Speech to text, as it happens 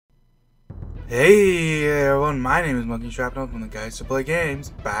Hey everyone, my name is Monkey Trap, and welcome to Guys to Play Games,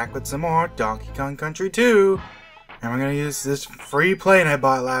 back with some more Donkey Kong Country 2. And we're going to use this free plane I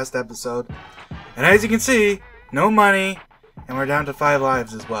bought last episode. And as you can see, no money, and we're down to 5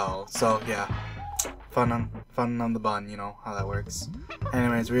 lives as well. So yeah, fun on the bun, you know how that works.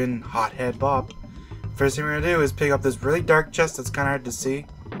 Anyways, we're in Hothead Bob. First thing we're going to do is pick up this really dark chest that's kind of hard to see,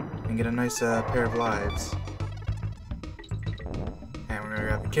 and get a nice pair of lives. And we're gonna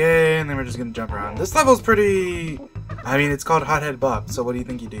grab the K, and then we're just gonna jump around. This level's pretty... I mean, it's called Hothead Bob, so what do you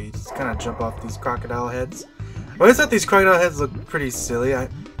think you do? You just kind of jump off these crocodile heads. I always thought these crocodile heads look pretty silly.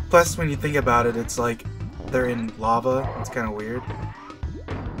 Plus, when you think about it, it's like they're in lava. It's kind of weird.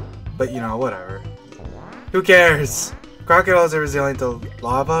 But, you know, whatever. Who cares? Crocodiles are resilient to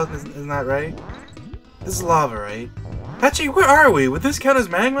lava, isn't that right? This is lava, right? Actually, where are we? Would this count as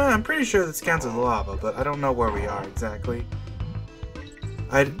magma? I'm pretty sure this counts as lava, but I don't know where we are exactly.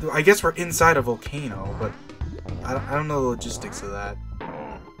 I guess we're inside a volcano, but I don't know the logistics of that.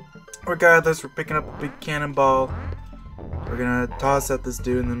 Regardless, we're picking up a big cannonball. We're gonna toss at this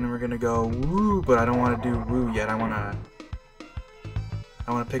dude, and then we're gonna go woo. But I don't want to do woo yet. I wanna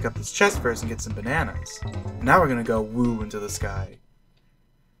pick up this chest first and get some bananas. Now we're gonna go woo into the sky.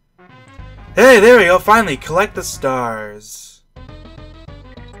 Hey, there we go. Finally, collect the stars.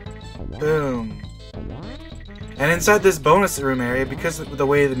 Boom. And inside this bonus room area, because of the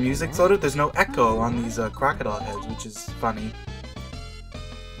way the music's loaded, there's no echo on these crocodile heads, which is funny.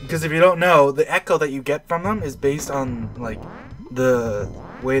 Because if you don't know, the echo that you get from them is based on, like, the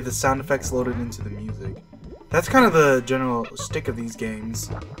way the sound effects loaded into the music. That's kind of the general shtick of these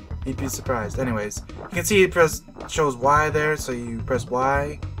games. You'd be surprised. Anyways, you can see it shows Y there, so you press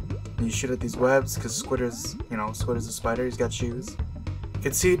Y, and you shoot at these webs, because Squidder's, you know, Squidder's a spider, he's got shoes. You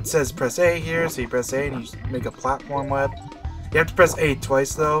can see it says press A here, so you press A and you make a platform web. You have to press A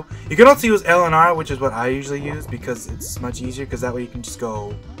twice though. You can also use L and R, which is what I usually use because it's much easier, because that way you can just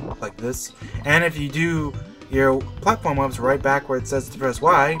go like this. And if you do your platform webs right back where it says to press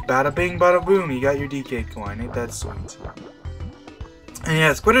Y, bada bing bada boom, you got your DK coin. Ain't that sweet? And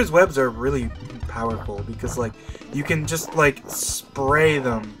yeah, Squidder's webs are really powerful because like you can just like spray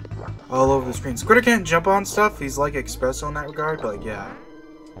them all over the screen. Squidder can't jump on stuff, he's like Espresso in that regard, but like, yeah.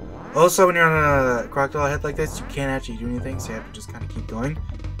 Also, when you're on a crocodile head like this, you can't actually do anything, so you have to just kind of keep going.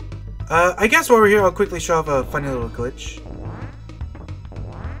 I guess while we're here, I'll quickly show off a funny little glitch.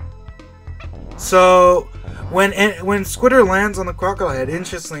 So, when Squidder lands on the crocodile head,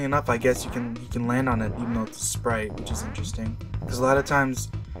 interestingly enough, I guess you can land on it even though it's a sprite, which is interesting. Because a lot of times,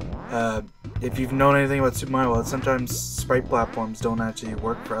 if you've known anything about Super Mario World, sometimes sprite platforms don't actually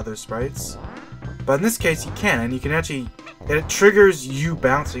work for other sprites. But in this case, you can, and you can actually... it triggers you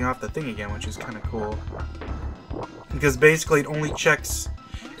bouncing off the thing again, which is kind of cool. Because basically it only checks...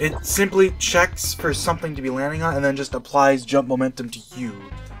 it simply checks for something to be landing on, and then just applies jump momentum to you.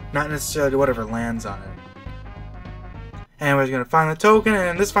 Not necessarily whatever lands on it. Anyways, you're gonna find the token, and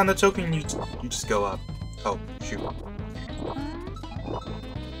in this find the token, you just go up. Oh, shoot.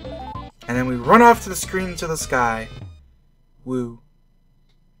 And then we run off to the screen to the sky. Woo.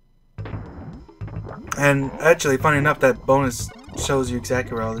 And actually, funny enough, that bonus shows you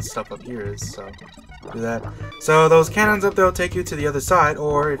exactly where all this stuff up here is, so do that. So those cannons up there will take you to the other side,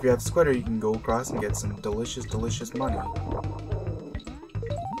 or if you have Squidder, you can go across and get some delicious, delicious money.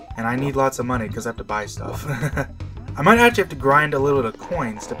 And I need lots of money because I have to buy stuff. I might actually have to grind a little bit of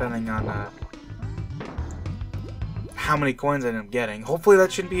coins, depending on how many coins I end up getting. Hopefully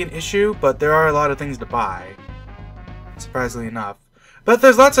that shouldn't be an issue, but there are a lot of things to buy, surprisingly enough. But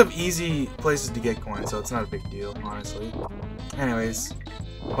there's lots of easy places to get coins, so it's not a big deal, honestly. Anyways,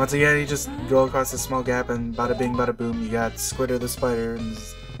 once again, you just go across this small gap, and bada bing, bada boom, you got Squidder the spider and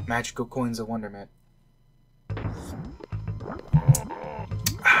his magical coins of wonderment.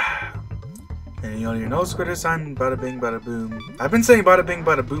 And you know Squidder sign, bada bing, bada boom. I've been saying bada bing,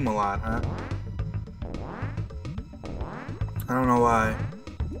 bada boom a lot, huh? I don't know why.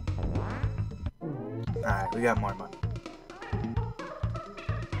 Alright, we got more money.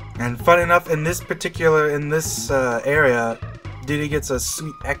 And fun enough, in this area, Diddy gets a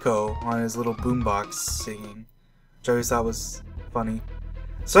sweet echo on his little boombox singing, which I always thought was funny.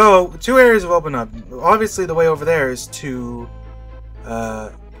 So, 2 areas have opened up. Obviously, the way over there is to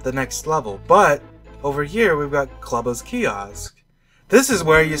the next level, but over here we've got Clubbo's Kiosk. This is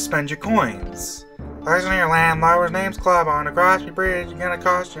where you spend your coins. Person your landlord's name's Clubbo, and across your bridge, you're gonna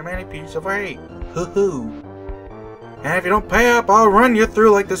cost you many pieces of weight. Hoo-hoo. And if you don't pay up, I'll run you through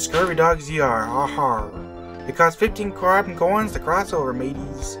like the scurvy dogs you are. Ha ha. It costs 15 carbon coins to cross over,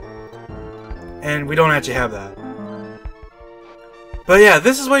 mateys. And we don't actually have that. But yeah,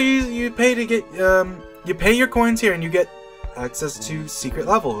 this is what you pay to get, you pay your coins here and you get access to secret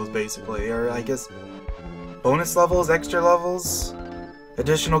levels, basically. Or, I guess, bonus levels, extra levels,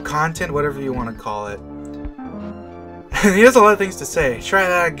 additional content, whatever you want to call it. And he has a lot of things to say. Try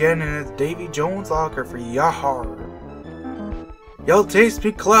that again in his Davy Jones locker for yahar. You'll taste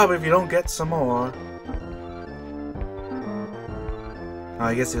me club if you don't get some more. Oh,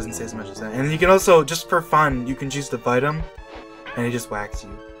 I guess he doesn't say as much as that. And you can also, just for fun, you can choose to fight him. And he just whacks you.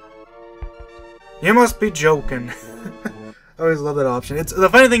 You must be joking. I always love that option. The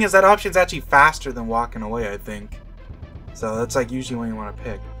funny thing is that option's actually faster than walking away, I think. So that's like usually when you want to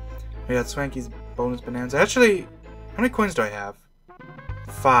pick. We got Swanky's bonus bananas. Actually, how many coins do I have?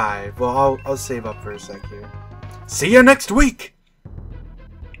 5. Well, I'll save up for a sec here. See ya next week!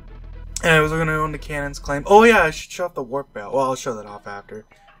 Anyways, we're gonna go into Cannon's claim. Oh yeah, I should show off the warp bell. Well, I'll show that off after.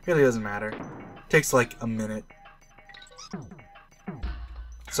 Really doesn't matter. Takes like a minute.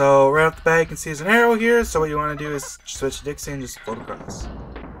 So, right off the bat, you can see there's an arrow here, so what you want to do is switch to Dixie and just float across.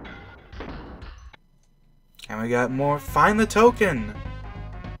 And we got more find the token!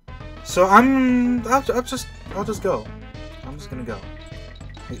 So I'll just go. I'm just gonna go.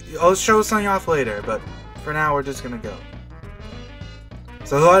 I'll show something off later, but for now we're just gonna go.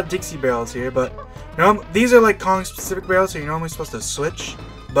 So there's a lot of Dixie barrels here, but these are like Kong specific barrels, so you're normally supposed to switch,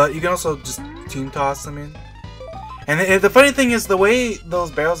 but you can also just team toss them in. And the funny thing is, the way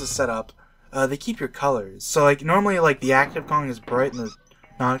those barrels are set up, they keep your colors. So like normally, like the active Kong is bright and the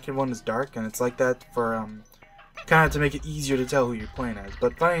non-active one is dark, and it's like that for kind of to make it easier to tell who you're playing as.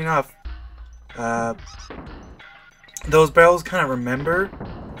 But funny enough, those barrels kind of remember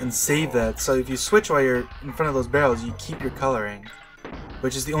and save that. So if you switch while you're in front of those barrels, you keep your coloring,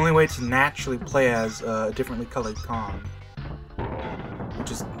 which is the only way to naturally play as a differently colored Kong.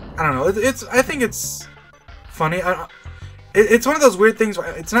 Which is, I don't know. I think it's funny. It's one of those weird things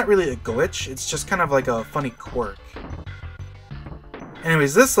where it's not really a glitch, it's just kind of like a funny quirk.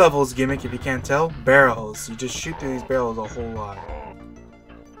 Anyways, this level's gimmick, if you can't tell, barrels. You just shoot through these barrels a whole lot.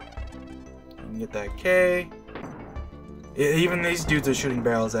 You can get that K. Even these dudes are shooting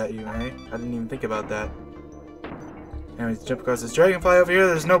barrels at you, eh? I didn't even think about that. Anyways, jump across this dragonfly over here.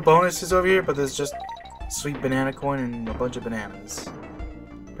 There's no bonuses over here, but there's just sweet banana coin and a bunch of bananas.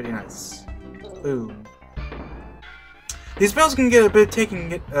 Pretty nice. Boom. These barrels can get a bit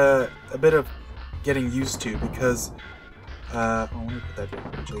of getting used to because let me put that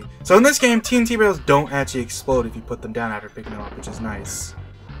down actually. So in this game, TNT barrels don't actually explode if you put them down after picking them up, which is nice.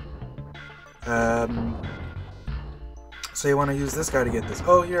 So you want to use this guy to get this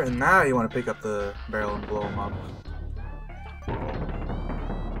here, and now you want to pick up the barrel and blow him up.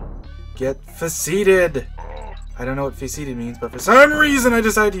 Get faceted. I don't know what faceted means, but for some reason I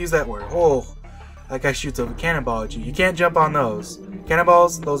decided to use that word. Oh. That guy shoots a cannonball at you. You can't jump on those.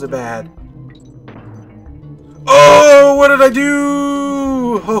 Cannonballs, those are bad. Oh, what did I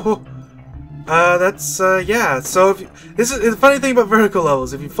do? Oh, yeah. So this is the funny thing about vertical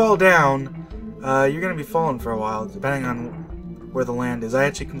levels. If you fall down, you're gonna be falling for a while, depending on where the land is. I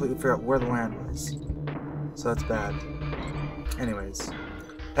actually completely forgot where the land was, so that's bad. Anyways,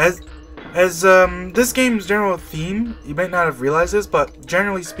 as this game's general theme, you might not have realized this, but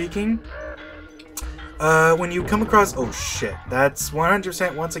generally speaking, when you come across... Oh shit, that's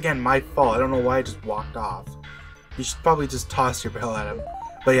 100% once again my fault. I don't know why I just walked off. You should probably just toss your barrel at him.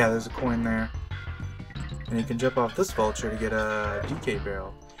 But yeah, there's a coin there. And you can jump off this vulture to get a DK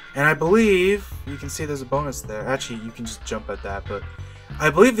barrel. And I believe you can see there's a bonus there. Actually, you can just jump at that, but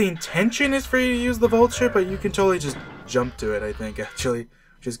I believe the intention is for you to use the vulture, but you can totally just jump to it, I think, actually,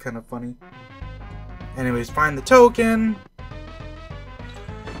 which is kind of funny. Anyways, find the token.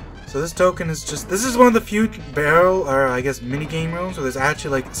 So this token is just, this is one of the few barrel, or I guess mini-game rooms where there's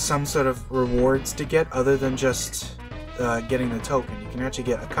actually like some sort of rewards to get other than just getting the token. You can actually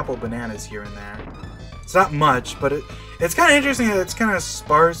get a couple bananas here and there. It's not much, but it's kind of interesting that it's kind of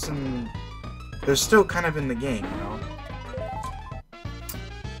sparse and they're still kind of in the game, you know?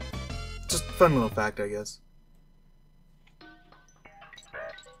 Just a fun little fact, I guess.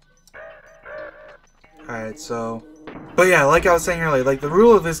 Alright, so... But yeah, like I was saying earlier, like the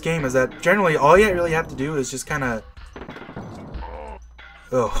rule of this game is that generally all you really have to do is just kind of...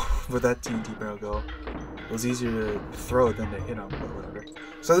 Oh, where'd that TNT barrel go? It was easier to throw it than to hit him, but whatever.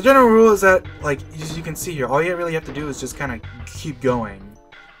 So the general rule is that, like, as you can see here, all you really have to do is just kind of keep going.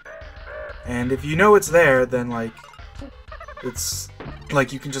 And if you know it's there, then, like, it's...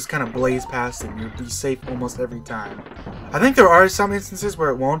 Like, you can just kind of blaze past it and you'll be safe almost every time. I think there are some instances where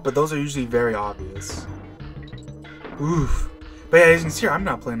it won't, but those are usually very obvious. Oof. But yeah, as you can see here, I'm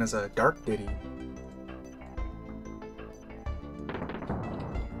not playing as a Dark Diddy.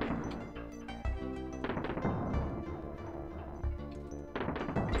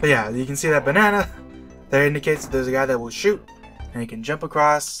 But yeah, you can see that banana. That indicates that there's a guy that will shoot. And he can jump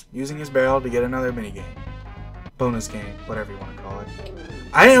across using his barrel to get another minigame. Bonus game, whatever you want to call it.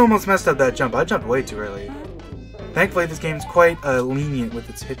 I almost messed up that jump. I jumped way too early. Thankfully, this game's quite lenient with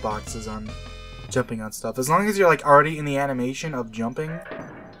its hitboxes on jumping on stuff. As long as you're like already in the animation of jumping,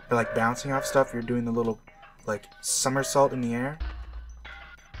 or like bouncing off stuff, you're doing the little like somersault in the air.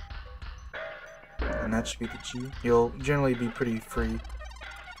 And that should be the G. You'll generally be pretty free.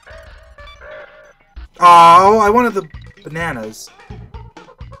 Oh, I wanted the bananas.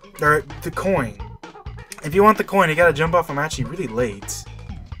 Or the coin. If you want the coin, you gotta jump off. I'm actually really late.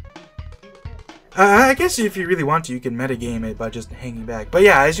 I guess if you really want to, you can metagame it by just hanging back. But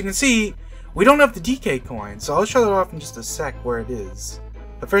yeah, as you can see, we don't have the DK coin, so I'll show that off in just a sec where it is.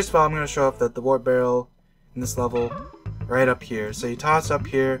 But first of all, I'm going to show off that the warp barrel in this level, right up here. So you toss up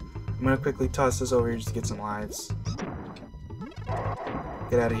here. I'm going to quickly toss this over here just to get some lives.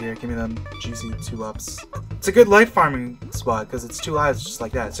 Get out of here. Give me them juicy 2-ups. It's a good life farming spot because it's 2 lives just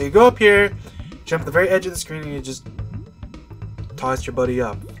like that. So you go up here, jump the very edge of the screen, and you just toss your buddy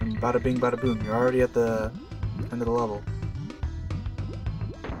up. And bada bing, bada boom. You're already at the end of the level.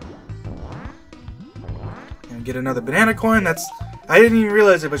 And get another banana coin. That's... I didn't even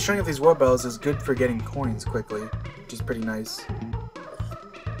realize it, but showing up these warp bells is good for getting coins quickly, which is pretty nice.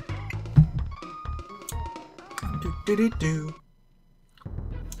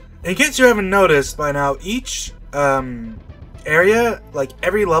 In case you haven't noticed by now, each area, like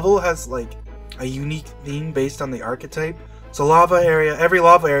every level has like a unique theme based on the archetype. So lava area, every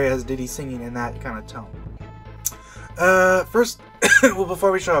lava area has Diddy singing in that kind of tone. First, well,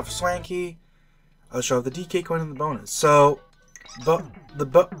 before we show off Swanky, I'll show off the DK coin and the bonus. So,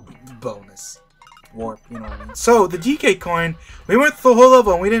 bonus. Warp, you know what I mean. So, the DK coin, we went through the whole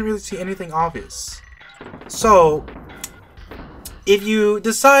level and we didn't really see anything obvious. So, if you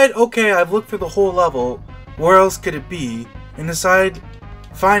decide, okay, I've looked through the whole level, where else could it be? And decide,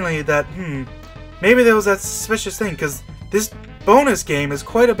 finally, that, maybe there was that suspicious thing, because this bonus game is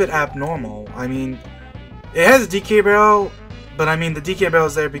quite a bit abnormal. I mean, it has a DK barrel, but I mean, the DK barrel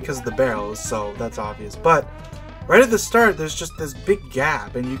is there because of the barrels, so that's obvious. But right at the start, there's just this big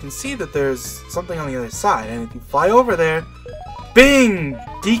gap, and you can see that there's something on the other side. And if you fly over there, bing!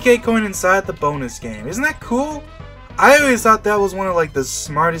 DK coin inside the bonus game. Isn't that cool? I always thought that was one of like the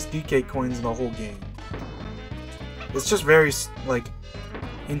smartest DK coins in the whole game. It's just very like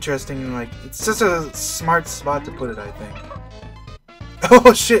interesting and like it's just a smart spot to put it, I think.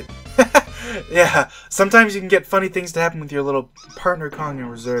 Oh shit! Yeah, sometimes you can get funny things to happen with your little partner Kong in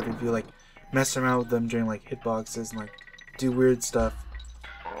reserve if you like mess around with them during like hitboxes and like do weird stuff.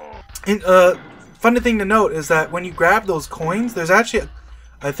 And funny thing to note is that when you grab those coins, there's actually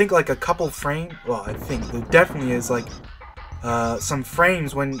I think like a couple frame. Well, I think there definitely is like some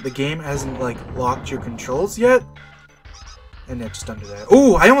frames when the game hasn't like locked your controls yet. And it's just under there.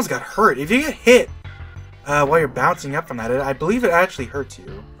 Ooh, I almost got hurt. If you get hit while you're bouncing up from that, I believe it actually hurts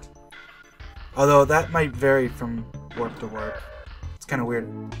you. Although that might vary from warp to warp. It's kind of weird.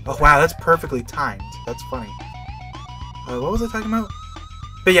 Oh wow, that's perfectly timed. That's funny. What was I talking about?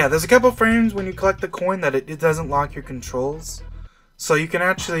 But yeah, there's a couple frames when you collect the coin that it doesn't lock your controls. So you can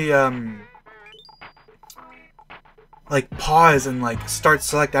actually, like, pause and, like, start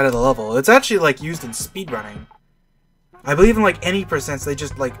select out of the level. It's actually, like, used in speedrunning. I believe in, like, any percents, they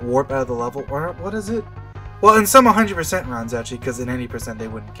just, like, warp out of the level. Or, what is it? Well, in some 100% runs, actually, because in any percent they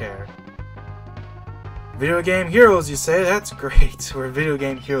wouldn't care. Video game heroes, you say? That's great. We're video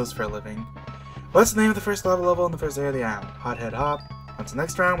game heroes for a living. What's the name of the first level in the first area of the island? Hothead Hop. What's the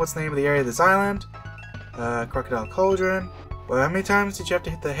next round? What's the name of the area of this island? Crocodile Cauldron. Well, how many times did you have to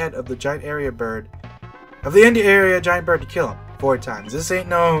hit the head of the giant area bird? Of the end area giant bird to kill him? 4 times. This ain't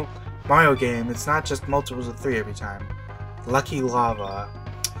no Mario game. It's not just multiples of 3 every time. Lucky lava.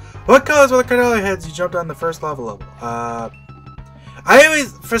 What colors were the crocodile heads you jumped on the first lava level?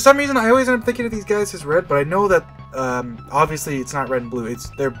 For some reason, I always end up thinking of these guys as red, but I know that, obviously it's not red and blue.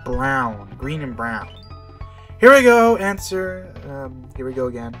 They're brown. Green and brown. Here we go. Answer. Here we go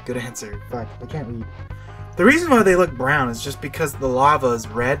again. Good answer. Fuck. I can't read. The reason why they look brown is just because the lava is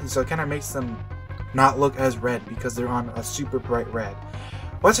red, so it kind of makes them not look as red because they're on a super bright red.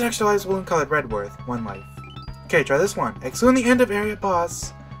 What's an extra life balloon called red worth? 1 life. Okay, try this one. Excluding the end of area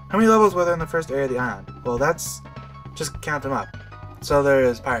boss. How many levels were there in the first area of the island? Well, that's... just count them up. So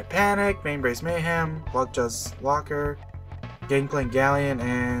there's Pirate Panic, Main Brace Mayhem, Lockjaw's Locker, Gangplank Galleon,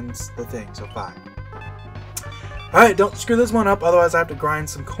 and the thing, so 5. Alright, don't screw this one up, otherwise I have to grind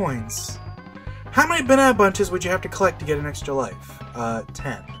some coins. How many banana bunches would you have to collect to get an extra life?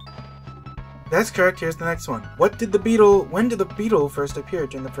 10. That's correct. Here's the next one. When did the beetle first appear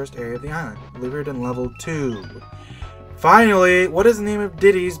during the first area of the island? Delivered in level 2. Finally, what is the name of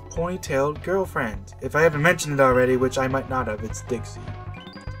Diddy's ponytailed girlfriend? If I haven't mentioned it already, which I might not have, it's Dixie.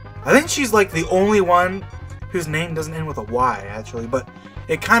 I think she's like the only one whose name doesn't end with a Y, actually, but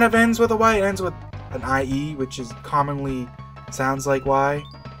it kind of ends with a Y. It ends with an IE, which is commonly sounds like Y,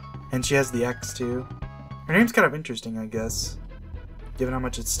 and she has the X too. Her name's kind of interesting, I guess, given how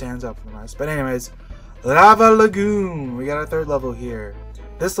much it stands out from the rest. But anyways, Lava Lagoon. We got our third level here.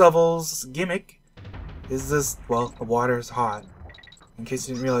 This level's gimmick is this, well, the water is hot. In case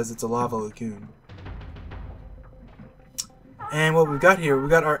you didn't realize, it's a lava lagoon. And what we've got here, we've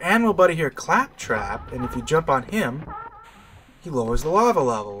got our animal buddy here, Claptrap, and if you jump on him, he lowers the lava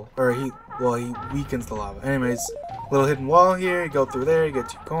level. Or he weakens the lava. Anyways, little hidden wall here, you go through there, you get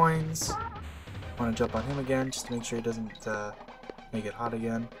 2 coins. Want to jump on him again, just to make sure he doesn't make it hot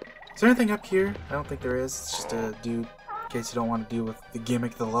again. Is there anything up here? I don't think there is. It's just a dude, in case you don't want to deal with the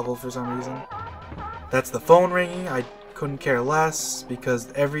gimmick of the level for some reason. That's the phone ringing. I couldn't care less,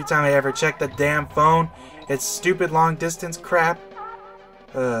 because every time I ever check the damn phone, it's stupid long distance crap.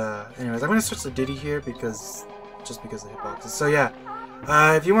 Anyways, I'm gonna switch to Diddy here because of the hitboxes. So yeah,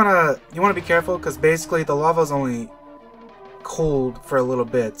 if you wanna be careful, because basically the lava's only cold for a little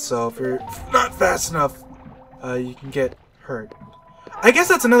bit. So if you're not fast enough, you can get hurt. I guess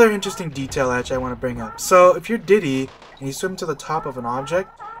that's another interesting detail actually I want to bring up. So if you're Diddy and you swim to the top of an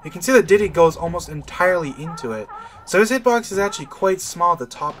object, you can see that Diddy goes almost entirely into it. So his hitbox is actually quite small at the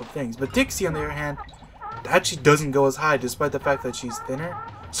top of things. But Dixie, on the other hand, actually doesn't go as high despite the fact that she's thinner.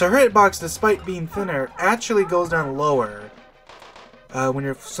 So her hitbox, despite being thinner, actually goes down lower when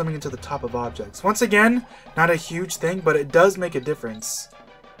you're swimming into the top of objects. Once again, not a huge thing, but it does make a difference.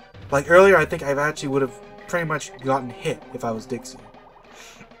 Like earlier, I think I actually would have pretty much gotten hit if I was Dixie.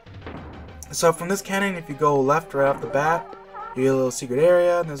 So from this cannon, if you go left right off the bat, you get a little secret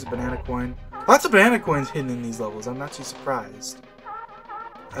area, and there's a banana coin. Lots of banana coins hidden in these levels, I'm not too surprised.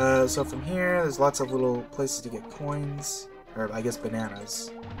 So from here, there's lots of little places to get coins, or I guess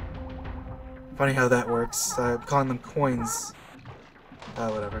bananas. Funny how that works, calling them coins.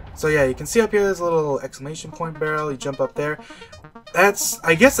 Whatever. So yeah, you can see up here there's a little exclamation point barrel, you jump up there.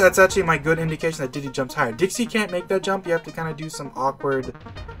 I guess that's actually my good indication that Diddy jumps higher. Dixie can't make that jump, you have to kind of do some awkward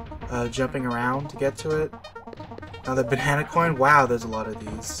jumping around to get to it. Now the banana coin, wow, there's a lot of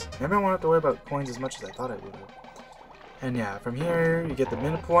these. Maybe I won't have to worry about coins as much as I thought I would have. And yeah, from here, you get the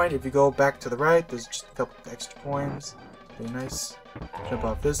minute point. If you go back to the right, there's just a couple extra coins. Pretty nice. Jump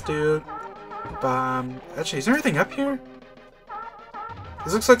off this dude. Actually, is there anything up here?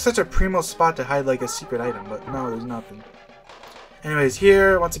 This looks like such a primo spot to hide like a secret item, but no, there's nothing. Anyways,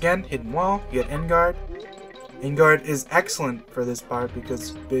 here, once again, hidden wall. You get end guard. End guard is excellent for this part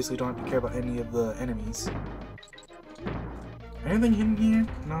because you basically don't have to care about any of the enemies. Anything hidden here?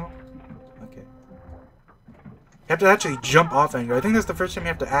 No? Okay. You have to actually jump off end guard. I think that's the first time you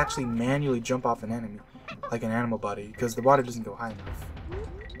have to actually manually jump off an enemy, like an animal body, because the water doesn't go high enough.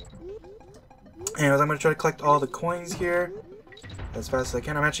 Anyways, I'm going to try to collect all the coins here as fast as I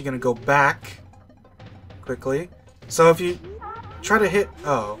can. I'm actually going to go back quickly. So if you try to hit...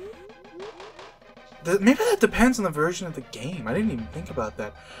 Oh. Maybe that depends on the version of the game. I didn't even think about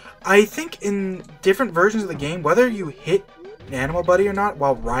that. I think in different versions of the game, whether you hit an animal buddy or not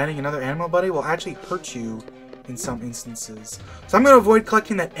while riding another animal buddy will actually hurt you in some instances. So I'm going to avoid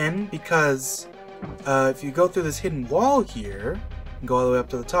collecting that N because if you go through this hidden wall here and go all the way up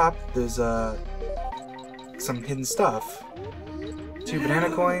to the top, there's some hidden stuff. 2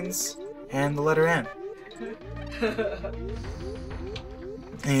 banana coins and the letter N.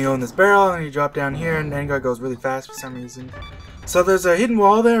 And you go in this barrel and you drop down here and Vanguard goes really fast for some reason. So there's a hidden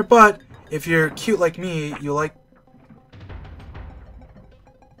wall there, but if you're cute like me, you like...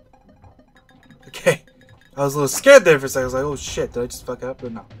 Okay. I was a little scared there for a second. I was like, oh shit, did I just fuck up?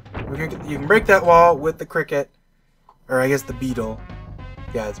 But no. You can break that wall with the cricket. Or I guess the beetle.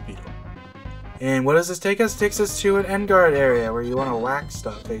 Yeah, it's a beetle. And what does this take us? It takes us to an end guard area where you want to whack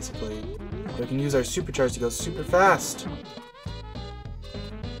stuff, basically. We can use our supercharge to go super fast.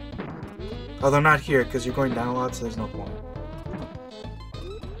 Although not here, because you're going down a lot, so there's no point.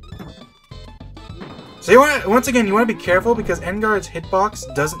 So once again, you want to be careful because Enguard's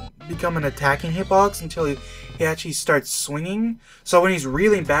hitbox doesn't become an attacking hitbox until he actually starts swinging. So when he's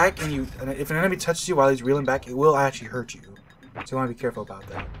reeling back, and if an enemy touches you while he's reeling back, it will actually hurt you. So you want to be careful about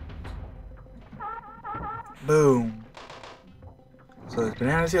that. Boom. So there's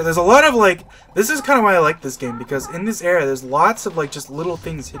bananas here. There's a lot of like, this is kind of why I like this game, because in this area there's lots of like just little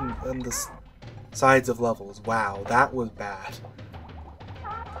things hidden on the sides of levels. Wow, that was bad.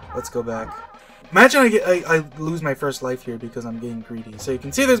 Let's go back. Imagine I lose my first life here because I'm getting greedy. So you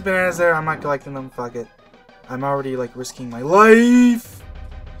can see there's bananas there. I'm not collecting them. Fuck it. I'm already like risking my life.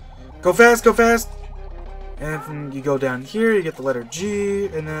 Go fast, go fast. And then you go down here, you get the letter G,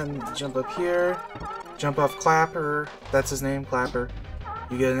 and then jump up here. Jump off Clapper. That's his name, Clapper.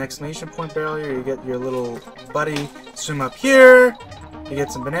 You get an exclamation point barrel here. You get your little buddy. Swim up here. You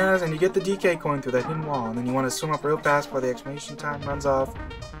get some bananas, and you get the DK coin through that hidden wall. And then you want to swim up real fast before the exclamation time runs off.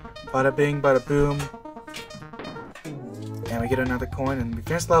 Bada bing, bada boom. And we get another coin, and we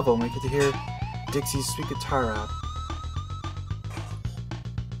finish the level, and we get to hear Dixie's sweet guitar rap.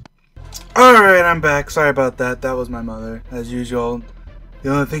 Alright, I'm back. Sorry about that. That was my mother, as usual.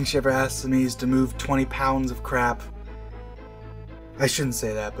 The only thing she ever asks of me is to move 20 pounds of crap. I shouldn't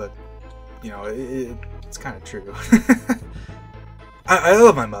say that, but, you know, it's kind of true. I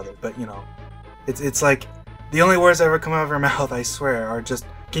love my mother, but, you know, it's like, the only words that ever come out of her mouth, I swear, are just,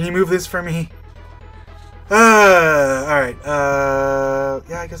 can you move this for me? Alright,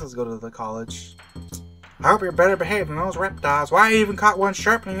 yeah, I guess let's go to the college. I hope you're better behaved than those reptiles. Why I even caught one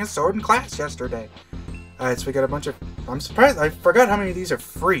sharpening his sword in class yesterday. Alright, so we got a bunch of... I'm surprised, I forgot how many of these are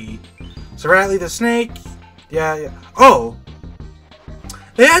free. So Rattly the snake. Yeah. Oh!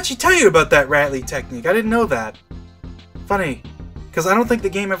 They actually tell you about that Rattly technique. I didn't know that. Funny. Because I don't think the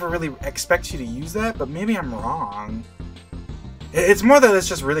game ever really expects you to use that, but maybe I'm wrong. It's more that it's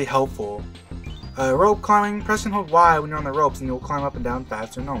just really helpful. Rope climbing, press and hold Y when you're on the ropes and you'll climb up and down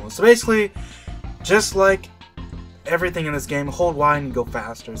faster than normal. So basically, just like everything in this game, hold Y and you go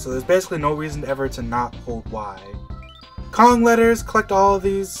faster. So there's basically no reason ever to not hold Y. Calling letters, collect all of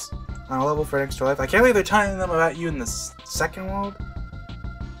these on a level for an extra life. I can't believe they're telling them about you in the second world.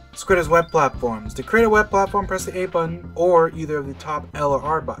 Squidder's web platforms. To create a web platform, press the A button or either of the top L or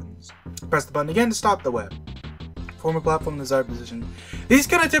R buttons. Press the button again to stop the web. Form a platform in the desired position. These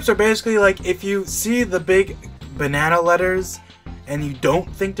kind of tips are basically like if you see the big banana letters and you don't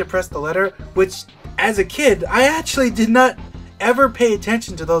think to press the letter, which as a kid, I actually did not ever pay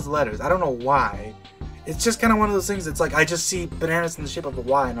attention to those letters. I don't know why. It's just kind of one of those things. It's like I just see bananas in the shape of a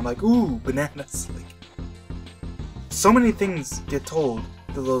Y and I'm like, ooh, bananas. Like, so many things get told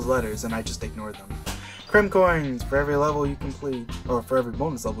to those letters and I just ignore them. Creme coins for every level you complete, or for every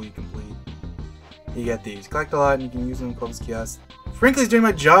bonus level you complete. You get these. Collect a lot and you can use them in Clovis Kiosk. Brinkley's doing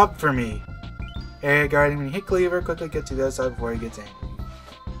my job for me. Area guarding, when you hit cleaver, quickly get to the other side before he gets angry.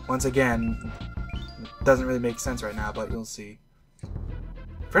 Once again, it doesn't really make sense right now, but you'll see.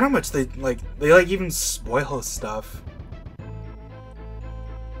 For how much they even spoil stuff.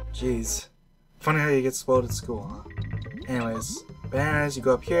 Jeez. Funny how you get spoiled at school, huh? Anyways, bananas, you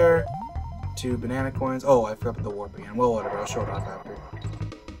go up here to banana coins. Oh, I forgot about the warp again. Well, whatever, I'll show it off after.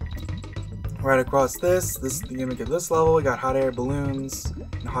 Right across this is the gimmick of this level. We got hot air balloons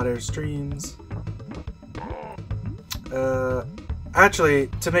and hot air streams. Actually,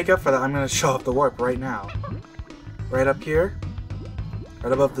 to make up for that, I'm going to show off the warp right now. Right up here.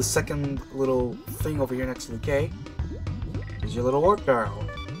 Right above the second little thing over here next to the K is your little warp barrel.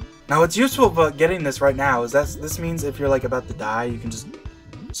 Now what's useful about getting this right now is that this means if you're like about to die, you can just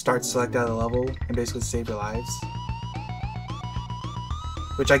start select out of the level and basically save your lives.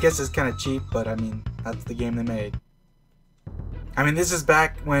 Which I guess is kind of cheap, but I mean, that's the game they made. I mean, this is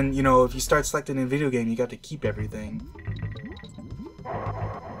back when, you know, if you start selecting in a video game, you got to keep everything.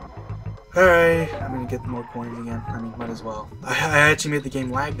 Alright, I'm gonna get more coins again. I mean, might as well. I actually made the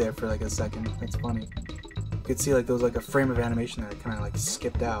game lag there for like a second. That's funny. You could see like there was like a frame of animation that kind of like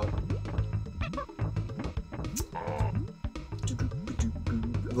skipped out.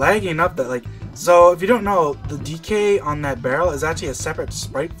 Laggy enough that like, so if you don't know, the DK on that barrel is actually a separate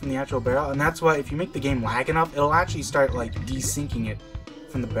sprite from the actual barrel, and that's why if you make the game lag enough, it'll actually start like desyncing it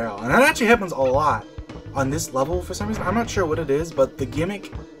from the barrel. And that actually happens a lot on this level for some reason. I'm not sure what it is, but the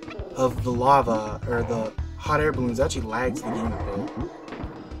gimmick of the lava or the hot air balloons actually lags the game a bit.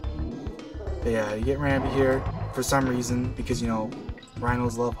 But yeah, you get Rambi here for some reason because, you know,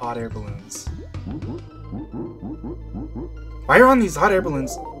 rhinos love hot air balloons. While you're on these hot air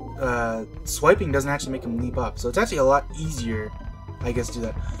balloons, swiping doesn't actually make them leap up, so it's actually a lot easier, I guess, to do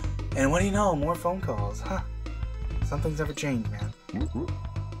that. And what do you know? More phone calls. Huh. Something's never changed, man.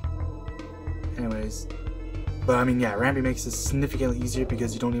 Anyways. But I mean, yeah, Rambi makes this significantly easier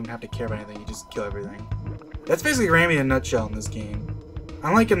because you don't even have to care about anything, you just kill everything. That's basically Rambi in a nutshell in this game.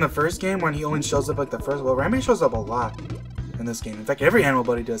 Unlike in the first game when he only shows up like the first, well, Rambi shows up a lot in this game. In fact, every animal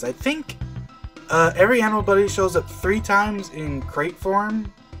buddy does. I think every animal buddy shows up 3 times in crate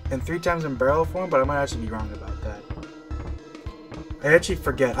form and 3 times in barrel form, but I might actually be wrong about that. I actually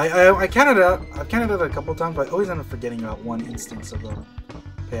forget. I've counted it out a couple times, but I always end up forgetting about one instance of them.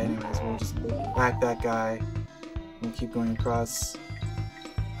 Okay, anyways, we'll just whack that guy. We'll keep going across.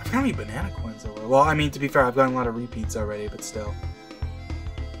 I forgot how many banana coins there were. Well, I mean, to be fair, I've gotten a lot of repeats already, but still.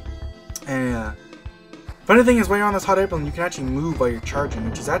 And yeah. Funny thing is, when you're on this hot air balloon, you can actually move while you're charging,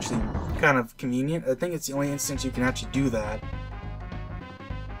 which is actually kind of convenient. I think it's the only instance you can actually do that.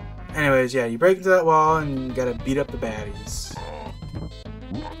 Anyways, yeah, you break into that wall and you gotta beat up the baddies.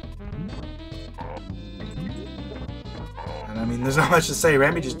 And I mean, there's not much to say.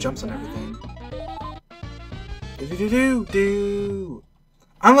 Rambi just jumps on everything. Do-do-do-do-do.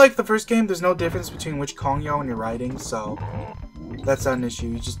 Unlike the first game, there's no difference between which Kong you're when you're riding, so that's not an issue.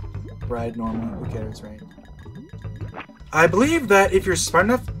 You just ride normally. Who cares, right? I believe that if you're smart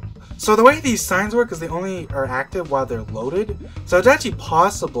enough... So the way these signs work is they only are active while they're loaded. So it's actually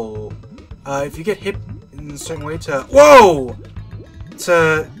possible, if you get hit in a certain way to... Whoa!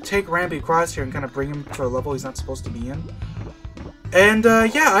 To take Rambi across here and kind of bring him to a level he's not supposed to be in. And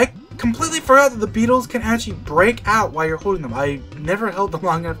yeah, I completely forgot that the beetles can actually break out while you're holding them. I never held them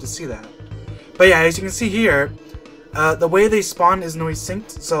long enough to see that. But yeah, as you can see here, the way they spawn is noise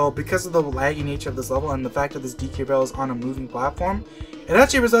synced, so because of the laggy nature of this level and the fact that this DK barrel is on a moving platform, it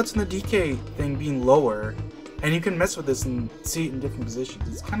actually results in the DK thing being lower, and you can mess with this and see it in different positions.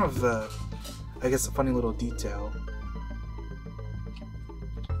 It's kind of, I guess, a funny little detail.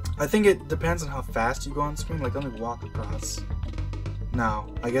 I think it depends on how fast you go on screen, like let me walk across.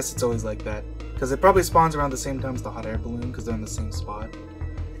 No, I guess it's always like that, because it probably spawns around the same time as the hot air balloon, because they're in the same spot.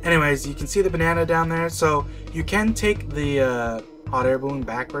 Anyways, you can see the banana down there, so you can take the hot air balloon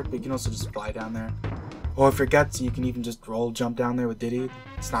backward, but you can also just fly down there. Or if you're gutsy, you can even just jump down there with Diddy.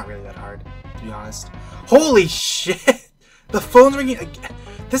 It's not really that hard, to be honest. Holy shit! The phone's ringing again.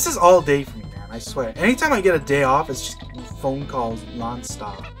 This is all day for me, man, I swear. Anytime I get a day off, it's just phone calls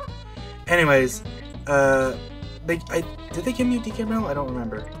non-stop. Anyways, did they give me a DK barrel? I don't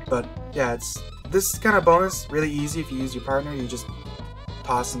remember. But yeah, it's this kind of bonus, really easy if you use your partner. You just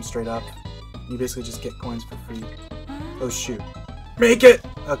toss them straight up. You basically just get coins for free. Oh shoot. Make it!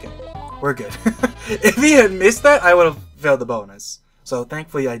 Okay, we're good. If he had missed that, I would have failed the bonus. So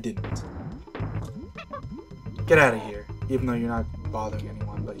thankfully I didn't. Get out of here. Even though you're not bothering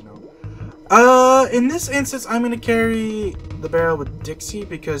anyone, but you know. In this instance, I'm gonna carry the barrel with Dixie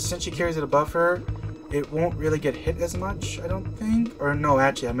because since she carries it above her, it won't really get hit as much, I don't think. Or no,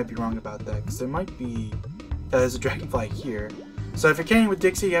 actually, I might be wrong about that because there might be... there's a dragonfly here. So if you're carrying with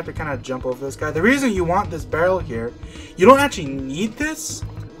Dixie, you have to kind of jump over this guy. The reason you want this barrel here, you don't actually need this,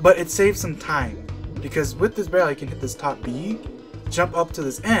 but it saves some time. Because with this barrel, you can hit this top B, jump up to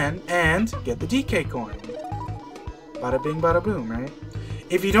this end, and get the DK coin. Bada bing, bada boom, right?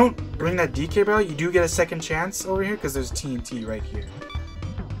 If you don't bring that DK barrel, you do get a second chance over here, because there's TNT right here.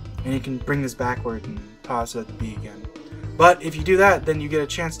 And you can bring this backward and toss it at the B again. But if you do that, then you get a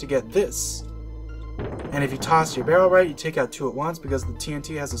chance to get this. And if you toss your barrel right, you take out two at once because the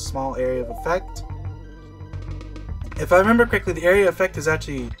TNT has a small area of effect. If I remember correctly, the area of effect is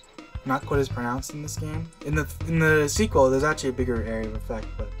actually not quite as pronounced in this game. In the sequel, there's actually a bigger area of effect,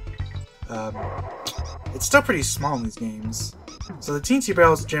 but it's still pretty small in these games. So the TNT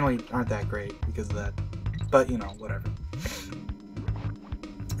barrels generally aren't that great because of that. But, you know, whatever.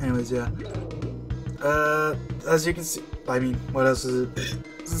 Anyways, yeah. As you can see, I mean, what else is it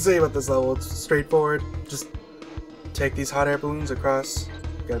to say about this level? It's straightforward. Just take these hot air balloons across.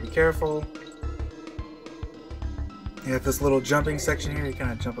 You gotta be careful. You have this little jumping section here. You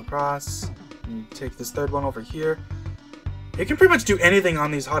kind of jump across. And you take this third one over here. You can pretty much do anything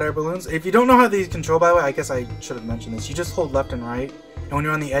on these hot air balloons. If you don't know how these control, by the way, I guess I should have mentioned this. You just hold left and right, and when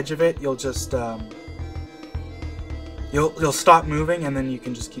you're on the edge of it, you'll just you'll stop moving, and then you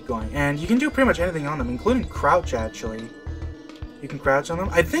can just keep going. And you can do pretty much anything on them, including crouch. Actually, you can crouch on them.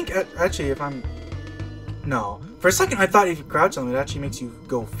 I think actually, if I'm for a second, I thought if you crouch on them, it actually makes you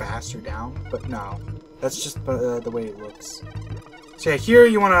go faster down, but no, that's just the way it looks. So yeah, here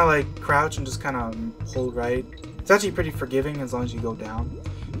you want to like crouch and just kind of hold right. It's actually pretty forgiving as long as you go down.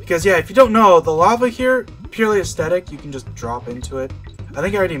 Because yeah, if you don't know, the lava here, purely aesthetic, you can just drop into it. I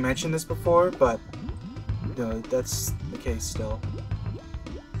think I already mentioned this before, but you know, that's the case still.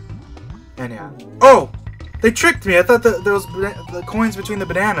 And yeah. Oh! They tricked me! I thought that there was the coins between the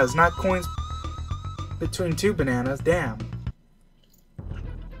bananas, not coins between two bananas. Damn.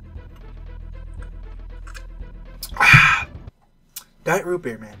 Diet root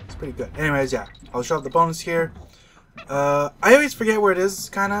beer, man. It's pretty good. Anyways, yeah. I'll show off the bonus here. I always forget where it is,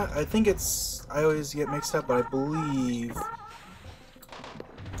 kinda. I think it's... I always get mixed up, but I believe...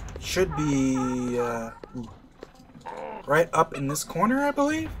 should be... right up in this corner, I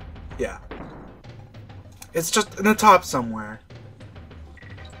believe? Yeah. It's just in the top somewhere.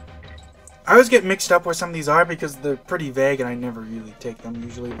 I always get mixed up where some of these are because they're pretty vague and I never really take them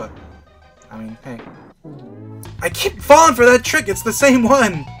usually, but I mean, hey. I keep falling for that trick, it's the same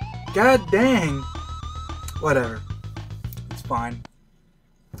one! God dang. Whatever. It's fine.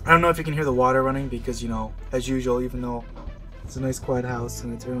 I don't know if you can hear the water running because, you know, as usual, even though it's a nice quiet house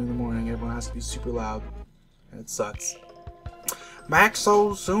and it's early in the morning, everyone has to be super loud. And it sucks. Back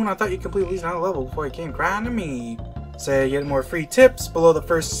so soon? I thought you completed at least another level before you came crying to me. Say, get more free tips. Below the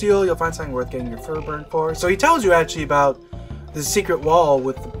first seal, you'll find something worth getting your fur burned for. So he tells you actually about the secret wall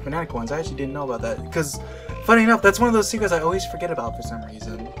with the banana coins. I actually didn't know about that. Because, funny enough, that's one of those secrets I always forget about for some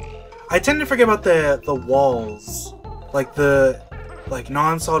reason. I tend to forget about the walls. Like the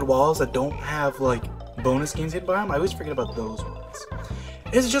non-solid walls that don't have like bonus games hidden by them. I always forget about those ones.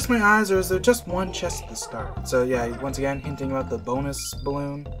 Is it just my eyes or is there just one chest at the start? So yeah, once again, hinting about the bonus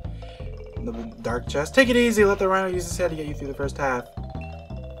balloon. The dark chest. Take it easy, let the rhino use his head to get you through the first half.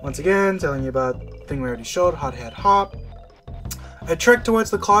 Once again, telling you about the thing we already showed, hot head hop. A trek towards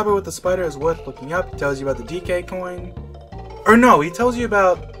the clobber with the spider is worth looking up. He tells you about the DK coin. Or no, he tells you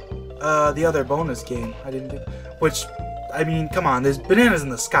about the other bonus game. I didn't think, which, I mean, come on, there's bananas in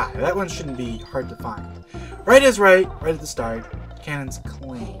the sky. That one shouldn't be hard to find. Right is right at the start. Cannon's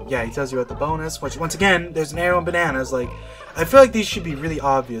claim. Yeah, he tells you about the bonus, which, once again, there's an arrow and bananas. Like, I feel like these should be really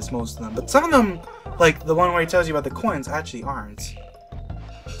obvious, most of them. But some of them, like the one where he tells you about the coins, actually aren't.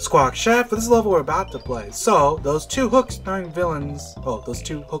 Squawk Chef, for this level we're about to play. So, those two hook-throwing villains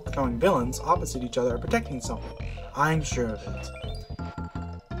opposite each other are protecting something. I'm sure of it.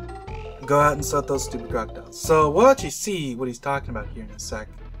 Go out and sort those stupid crocodiles. So, we'll actually see what he's talking about here in a sec.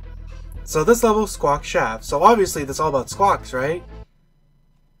 So this level, Squawk Shaft. So obviously that's all about squawks, right?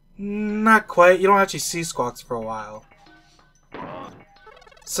 Not quite. You don't actually see squawks for a while.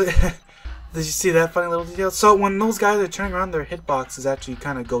 So, did you see that funny little detail? So when those guys are turning around, their hitboxes actually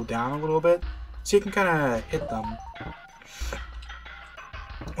kind of go down a little bit. So you can kind of hit them.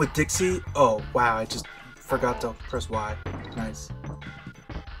 With Dixie, oh wow, I just forgot to press Y. Nice.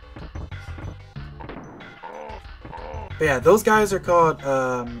 But yeah, those guys are called,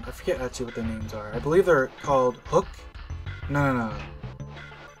 I forget actually what their names are. I believe they're called Hook? No.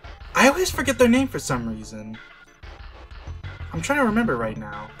 I always forget their name for some reason. I'm trying to remember right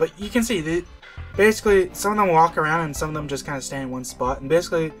now. But you can see, basically, some of them walk around and some of them just kind of stay in one spot. And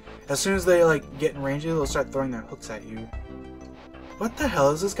basically, as soon as they like get in range, they'll start throwing their hooks at you. What the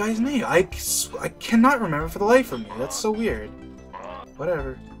hell is this guy's name? I cannot remember for the life of me. That's so weird.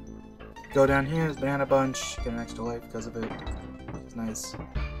 Whatever. Go down here, there's Banana Bunch, get an extra life because of it. It's nice.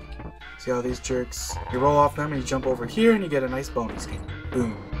 See all these jerks? You roll off them and you jump over here and you get a nice bonus game.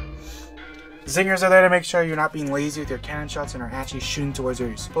 Boom. The zingers are there to make sure you're not being lazy with your cannon shots and are actually shooting towards where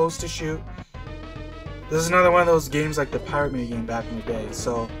you're supposed to shoot. This is another one of those games like the pirate minigame back in the day.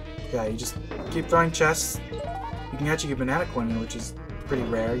 So, yeah, you just keep throwing chests. You can actually get banana coin, which is pretty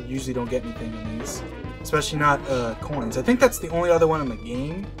rare. You usually don't get anything in these. Especially not coins. I think that's the only other one in the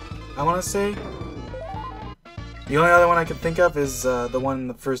game. I want to say. The only other one I can think of is the one in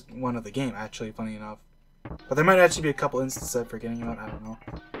the first one of the game, actually, funny enough. But there might actually be a couple instances I'm forgetting about, I don't know.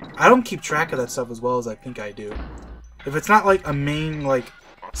 I don't keep track of that stuff as well as I think I do. If it's not like a main, like,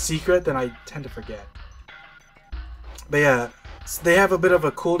 secret, then I tend to forget. But yeah, so they have a bit of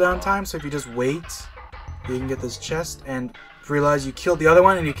a cooldown time, so if you just wait, you can get this chest, and realize you killed the other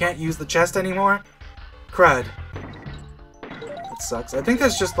one and you can't use the chest anymore. Crud. Sucks. I think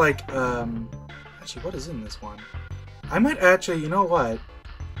that's just like, actually, what is in this one? I might actually, you know what?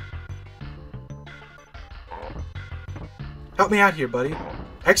 Help me out here, buddy.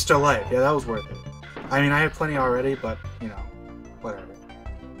 Extra life. Yeah, that was worth it. I mean, I have plenty already, but, you know, whatever.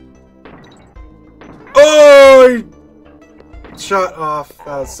 Oh! Shot off.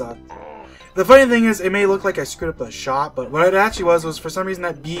 That sucked. The funny thing is, it may look like I screwed up the shot, but what it actually was for some reason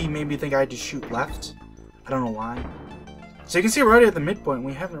that B made me think I had to shoot left. I don't know why. So you can see we're already at the midpoint.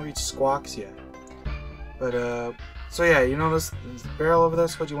 We haven't reached squawks yet. But, so yeah, you notice this barrel over there.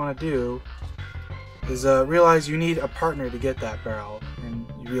 So what you want to do is realize you need a partner to get that barrel. And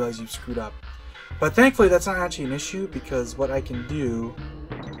you realize you've screwed up. But thankfully, that's not actually an issue because what I can do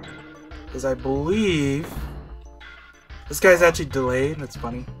is I believe this guy's actually delayed. That's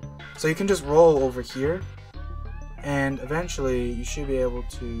funny. So you can just roll over here. And eventually, you should be able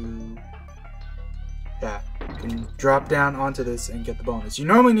to... Yeah, you can drop down onto this and get the bonus. You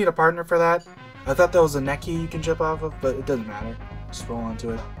normally need a partner for that. I thought that was a necky you can jump off of, but it doesn't matter. Just roll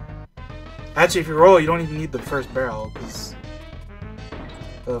onto it. Actually, if you roll, you don't even need the first barrel, because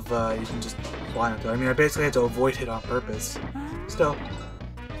of, you can just fly onto it. I mean, I basically had to avoid it on purpose. Still.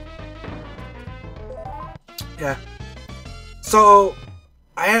 Yeah. So,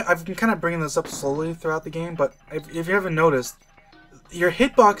 I've been kind of bringing this up slowly throughout the game, but if you haven't noticed, your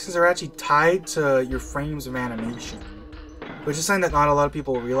hitboxes are actually tied to your frames of animation, which is something that not a lot of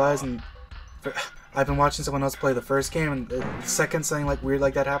people realize. And I've been watching someone else play the first game, and the second something like weird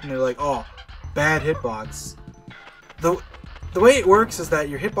like that happened, they're like, "Oh, bad hitbox." The way it works is that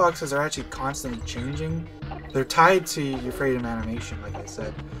your hitboxes are actually constantly changing. They're tied to your frame of animation, like I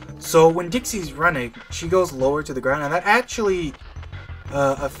said. So when Dixie's running, she goes lower to the ground, and that actually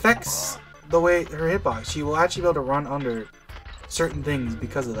affects the way her hitbox. She will actually be able to run under certain things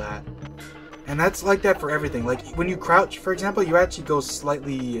because of that. And that's like that for everything. Like when you crouch, for example, you actually go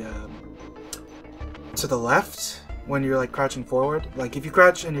slightly to the left when you're like crouching forward. Like if you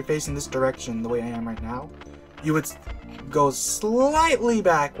crouch and you're facing this direction the way I am right now, you would go slightly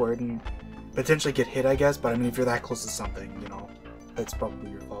backward and potentially get hit, I guess. But I mean, if you're that close to something, you know, that's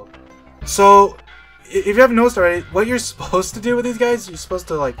probably your fault. So if you haven't noticed already, what you're supposed to do with these guys, you're supposed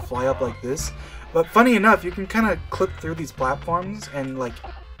to like fly up like this. But funny enough, you can kind of clip through these platforms and like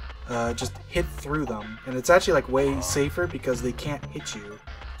just hit through them. And it's actually like way safer because they can't hit you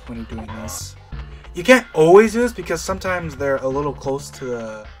when you're doing this. You can't always do this because sometimes they're a little close to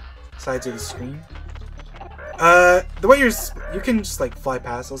the sides of the screen. The way you can just like fly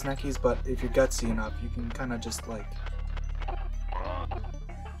past those neckies, but if you're gutsy enough, you can kind of just like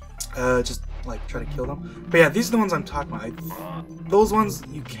try to kill them. But yeah, these are the ones I'm talking about. Those ones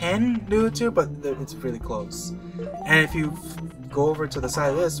you can do it too, but it's really close. And if you go over to the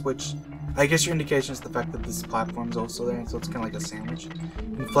side of this, which I guess your indication is the fact that this platform is also there, so it's kind of like a sandwich.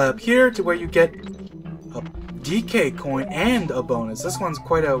 You fly up here to where you get a DK coin and a bonus. This one's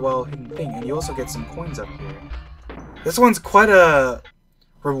quite a well hidden thing, and you also get some coins up here. This one's quite a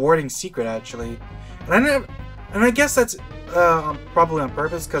rewarding secret, actually. And I guess that's probably on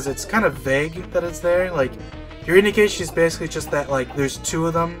purpose because it's kind of vague that it's there. Like your indication is basically just that like there's two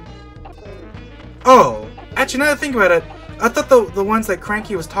of them. Oh, actually, now that I think about it, I thought the ones that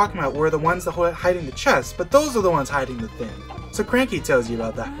Cranky was talking about were the ones that were hiding the chest, but those are the ones hiding the thing. So Cranky tells you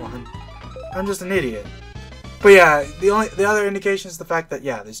about that one. I'm just an idiot. But yeah, the other indication is the fact that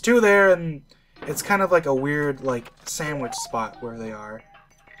yeah, there's two there, and it's kind of like a weird like sandwich spot where they are.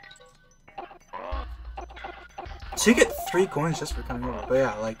 So you get 3 coins just for coming over. But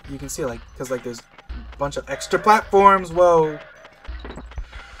yeah, like you can see, like because like there's a bunch of extra platforms. Whoa.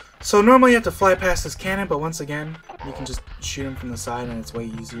 So normally you have to fly past this cannon, but once again, you can just shoot him from the side and it's way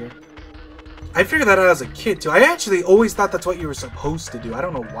easier. I figured that out as a kid too. I actually always thought that's what you were supposed to do. I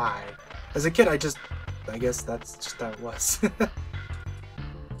don't know why. As a kid, I guess that's just how it was.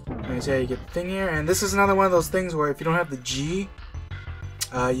 Okay, so yeah, you get the thing here, and this is another one of those things where if you don't have the G,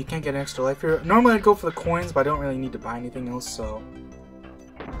 you can't get an extra life here. Normally I'd go for the coins, but I don't really need to buy anything else, so...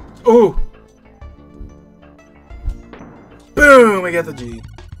 Oh! Boom! We got the G.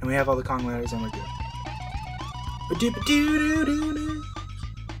 And we have all the Kong letters, and we're good. Ba-doo-ba-doo-doo-doo-doo.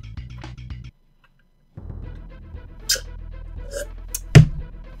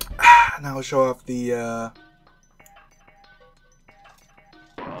 Now we'll show off the, I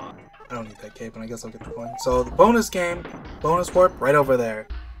don't need that cape, and I guess I'll get the coin. So, the bonus game, bonus warp, right over there.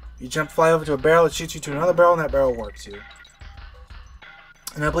 You fly over to a barrel, it shoots you to another barrel, and that barrel warps you.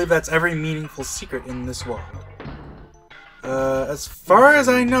 And I believe that's every meaningful secret in this world. As far as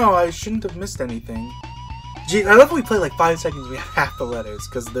I know, I shouldn't have missed anything. Gee, I love when we play like 5 seconds, we have half the letters,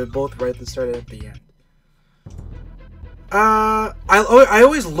 because they're both right at the start and at the end. I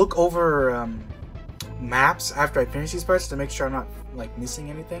always look over, maps after I finish these parts to make sure I'm not, like, missing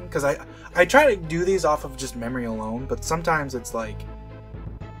anything. Because I try to do these off of just memory alone, but sometimes it's like,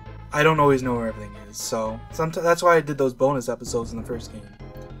 I don't always know where everything is. So, that's why I did those bonus episodes in the first game.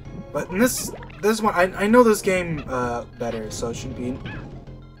 But in this one, I know this game better, so it shouldn't be...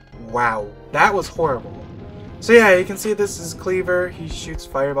 Wow, that was horrible. So yeah, you can see this is Cleaver. He shoots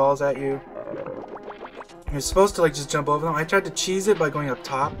fireballs at you. You're supposed to like just jump over them. I tried to cheese it by going up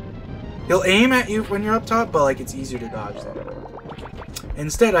top. He'll aim at you when you're up top, but like it's easier to dodge them.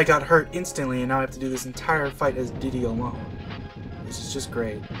 Instead, I got hurt instantly, and now I have to do this entire fight as Diddy alone. This is just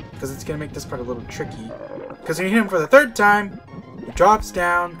great, because it's gonna make this part a little tricky. Because when you hit him for the 3rd time, he drops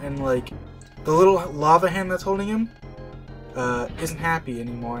down, and like the little lava hand that's holding him isn't happy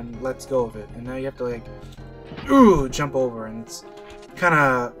anymore and lets go of it, and now you have to like jump over, and it's kind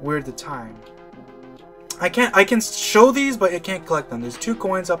of weird to time. I can show these, but I can't collect them. There's 2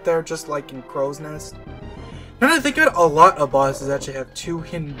 coins up there, just like in Crow's Nest. Now that I think of it, a lot of bosses actually have 2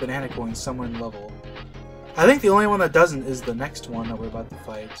 hidden banana coins somewhere in level. I think the only one that doesn't is the next one that we're about to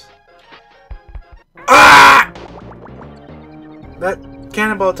fight. Ah! That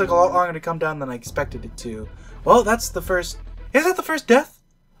cannonball took a lot longer to come down than I expected it to. Well, that's the first... Is that the first death?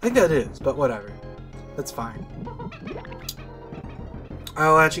 I think that is, but whatever. That's fine.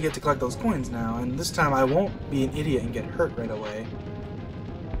 I'll actually get to collect those coins now, and this time I won't be an idiot and get hurt right away.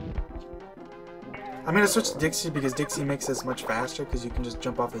 I'm gonna switch to Dixie because Dixie makes this much faster because you can just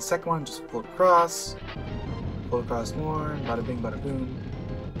jump off the second one, just float across more, bada bing, bada boom.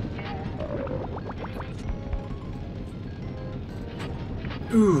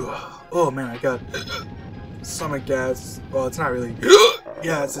 Ooh, oh man, I got stomach gas. Well, it's not really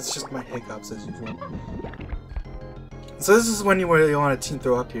gas, it's just my hiccups as usual. So this is when you really want to team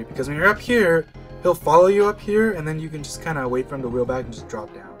throw up here, because when you're up here, he'll follow you up here, and then you can just kind of wait for him to wheel back and just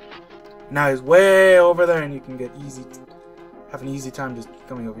drop down. Now he's way over there, and you can have an easy time just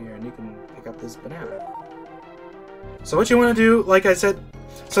coming over here, and you can pick up this banana. So what you want to do, like I said,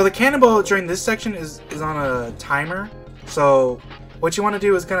 so the cannonball during this section is on a timer. So what you want to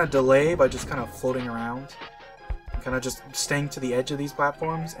do is kind of delay by just kind of floating around, kind of just staying to the edge of these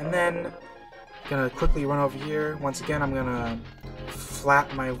platforms, and then gonna quickly run over here. Once again, I'm gonna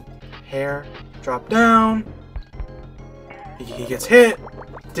flap my hair, drop down. He gets hit.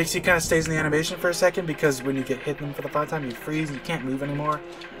 Dixie kind of stays in the animation for a second because when you get hit for the first time, you freeze and you can't move anymore.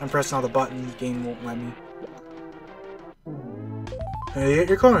 I'm pressing all the buttons, the game won't let me. Hey, hit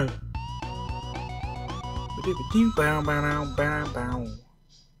your coin.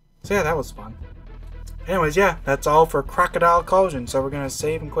 So yeah, that was fun. Anyways, yeah, that's all for Crocodile Cauldron. So we're gonna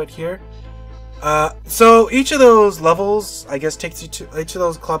save and quit here. So each of those levels, I guess, takes you to each of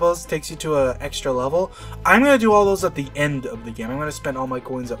those clubs takes you to an extra level. I'm gonna do all those at the end of the game. I'm gonna spend all my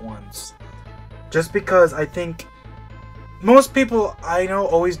coins at once, just because I think most people I know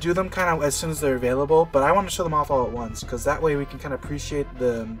always do them kind of as soon as they're available. But I want to show them off all at once, because that way we can kind of appreciate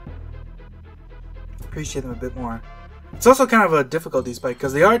them a bit more. It's also kind of a difficulty spike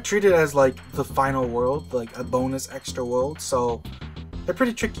because they are treated as like the final world, like a bonus extra world. So they're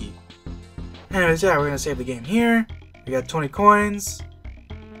pretty tricky. Anyways, yeah, we're gonna save the game here. We got 20 coins.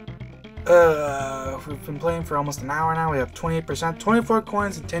 We've been playing for almost an hour now. We have 28%, 24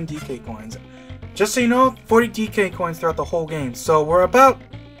 coins, and 10 DK coins. Just so you know, 40 DK coins throughout the whole game. So we're about,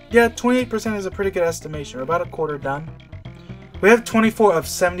 yeah, 28% is a pretty good estimation. We're about a quarter done. We have 24 of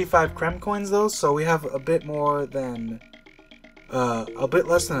 75 Creme coins though, so we have a bit more than, a bit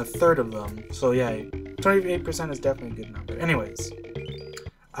less than a third of them. So yeah, 28% is definitely a good number. Anyways.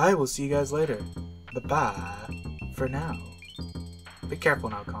 I will see you guys later. Bye-bye for now. Be careful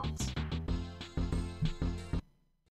now, cons.